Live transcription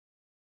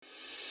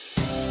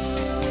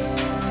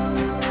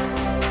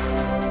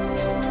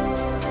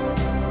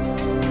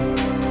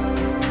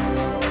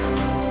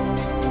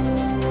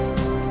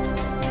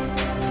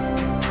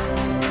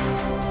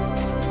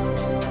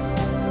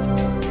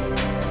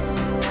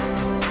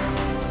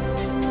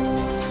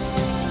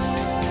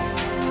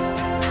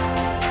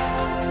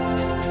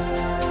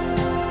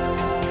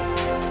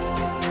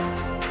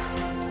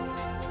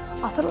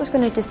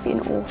going to just be an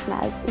awesome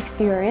as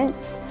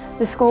experience.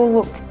 The school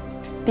looked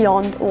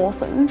beyond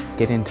awesome.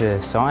 Get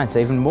into science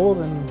even more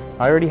than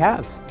I already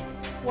have.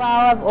 Well,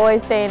 I've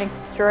always been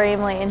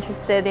extremely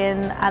interested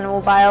in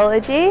animal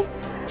biology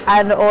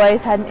and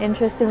always had an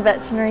interest in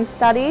veterinary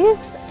studies.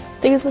 I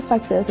think it's the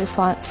fact that it's a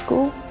science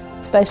school.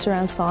 It's based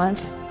around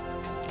science.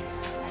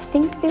 I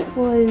think it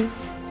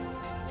was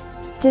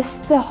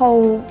just the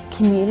whole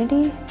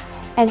community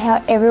and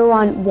how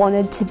everyone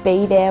wanted to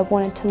be there,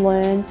 wanted to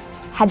learn,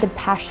 had the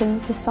passion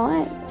for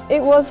science.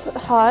 It was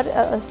hard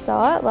at the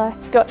start,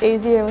 got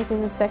easier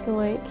within the second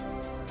week.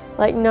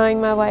 Knowing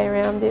my way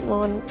around a bit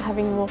more and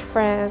having more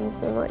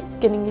friends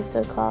and getting used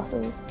to the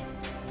classes.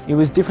 It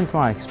was different to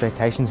my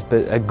expectations,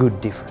 but a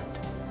good different.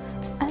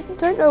 I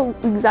don't know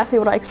exactly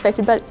what I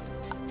expected, but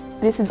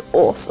this is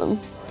awesome.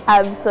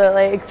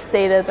 Absolutely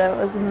exceeded them,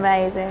 it was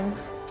amazing.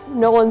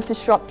 No one's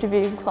disruptive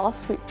in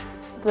class.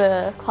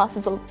 The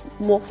classes are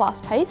more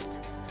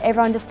fast-paced.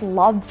 Everyone just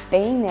loves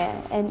being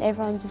there and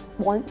everyone just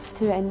wants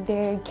to and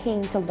very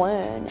keen to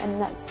learn,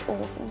 and that's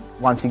awesome.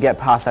 Once you get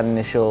past that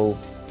initial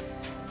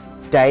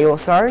day or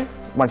so,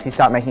 once you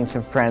start making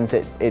some friends,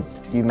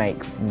 you meet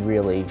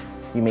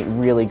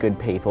really good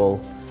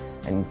people,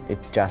 and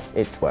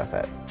it's worth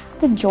it.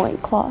 The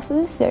joint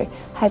classes, so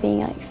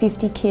having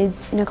 50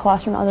 kids in a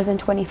classroom other than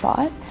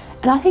 25,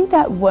 and I think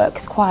that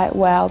works quite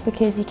well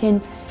because you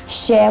can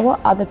share what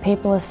other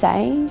people are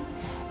saying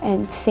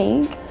and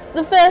think.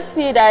 The first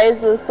few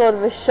days was sort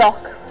of a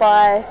shock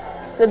by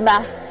the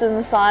maths and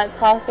the science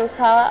class. I was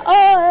kind of like,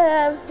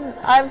 oh,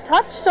 I've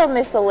touched on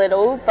this a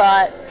little,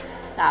 but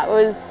no,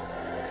 it was,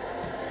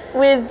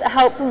 with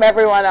help from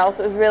everyone else,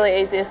 it was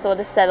really easy to sort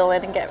of settle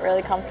in and get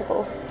really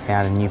comfortable.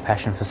 Found a new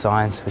passion for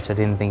science, which I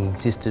didn't think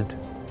existed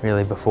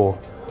really before.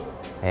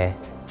 Yeah.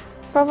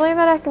 Probably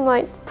that I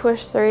can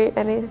push through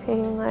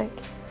anything. It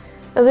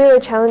was really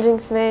challenging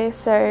for me,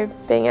 so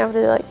being able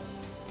to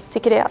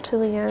stick it out till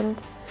the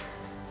end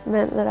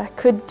meant that I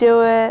could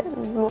do it,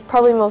 and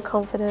probably more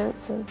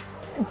confidence. And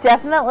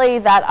definitely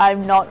that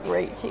I'm not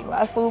reaching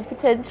my full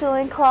potential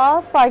in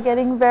class by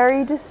getting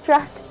very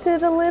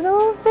distracted a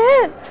little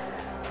bit,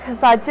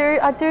 because I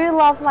do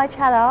love my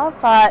chatter,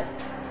 but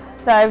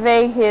so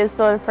being here has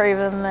sort of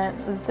proven that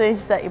as soon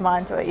as you set your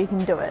mind to it, you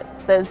can do it.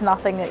 There's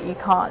nothing that you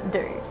can't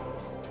do.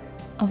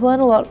 I've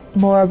learned a lot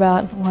more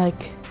about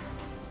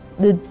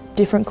the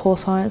different core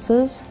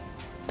sciences.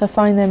 I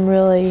find them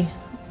really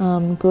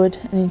good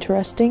and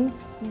interesting.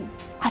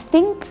 I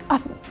think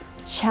I've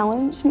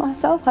challenged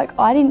myself.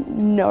 I didn't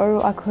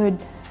know I could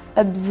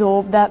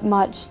absorb that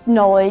much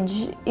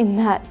knowledge in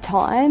that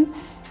time.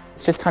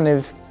 It's just kind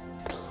of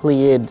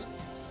cleared,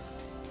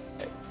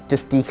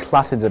 just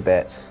decluttered a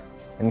bit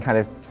and kind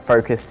of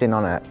focused in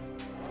on it.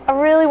 I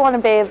really want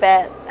to be a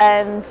vet,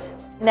 and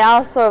now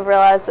I sort of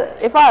realise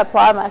that if I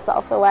apply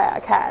myself the way I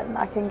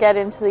can get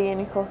into the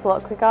uni course a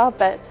lot quicker,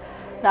 but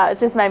no, it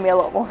just made me a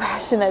lot more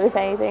passionate, if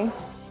anything.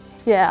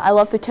 yeah, I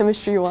love the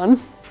chemistry one.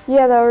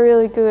 Yeah, they were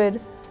really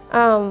good.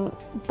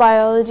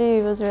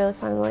 Biology was really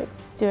fun,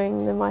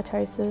 doing the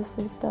mitosis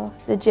and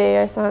stuff. The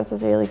geoscience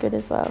was really good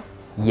as well.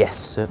 Yes,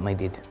 certainly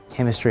did.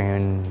 Chemistry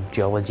and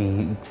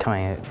geology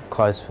coming out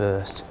close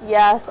first.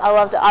 Yes, I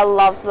loved it. I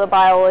loved the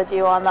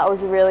biology one, that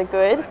was really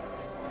good.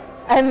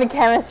 And the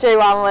chemistry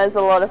one was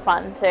a lot of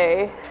fun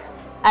too.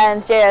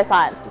 And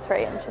geoscience is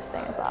pretty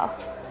interesting as well.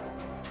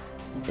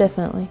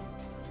 Definitely.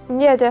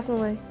 Yeah,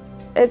 definitely.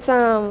 It's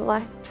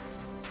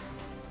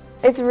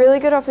it's a really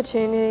good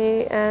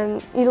opportunity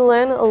and you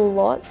learn a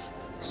lot.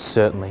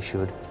 Certainly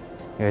should.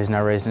 There is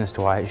no reason as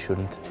to why it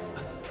shouldn't.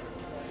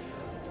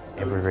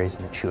 Every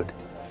reason it should.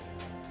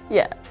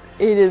 Yeah,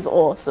 it is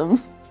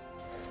awesome.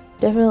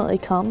 Definitely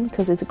come,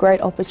 because it's a great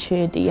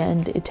opportunity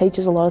and it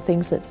teaches a lot of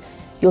things that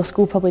your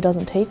school probably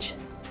doesn't teach.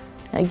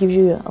 And it gives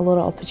you a lot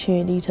of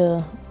opportunity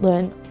to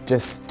learn.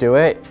 Just do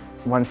it.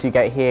 Once you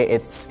get here,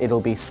 it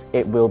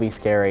will be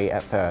scary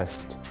at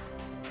first,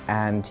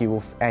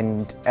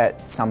 and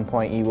at some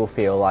point you will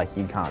feel like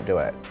you can't do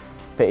it.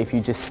 But if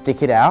you just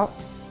stick it out,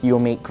 you'll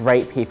meet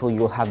great people,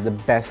 you'll have the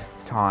best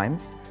time,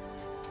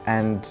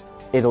 and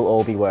it'll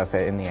all be worth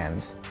it in the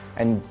end.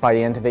 And by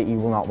the end of it, you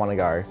will not want to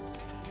go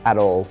at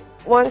all.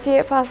 Once you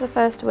get past the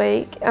first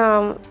week,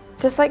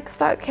 just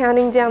start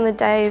counting down the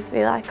days.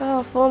 Be like,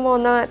 oh, 4 more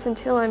nights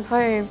until I'm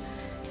home.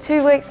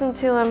 2 weeks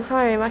until I'm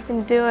home, I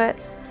can do it.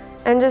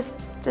 And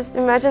just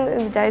imagine that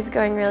the days are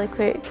going really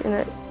quick and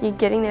that you're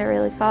getting there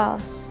really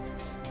fast.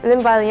 And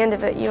then by the end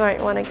of it, you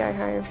won't want to go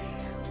home.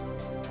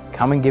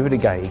 Come and give it a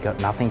go, you've got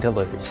nothing to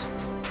lose.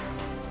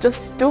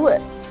 Just do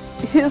it.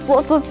 It's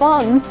lots of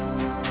fun.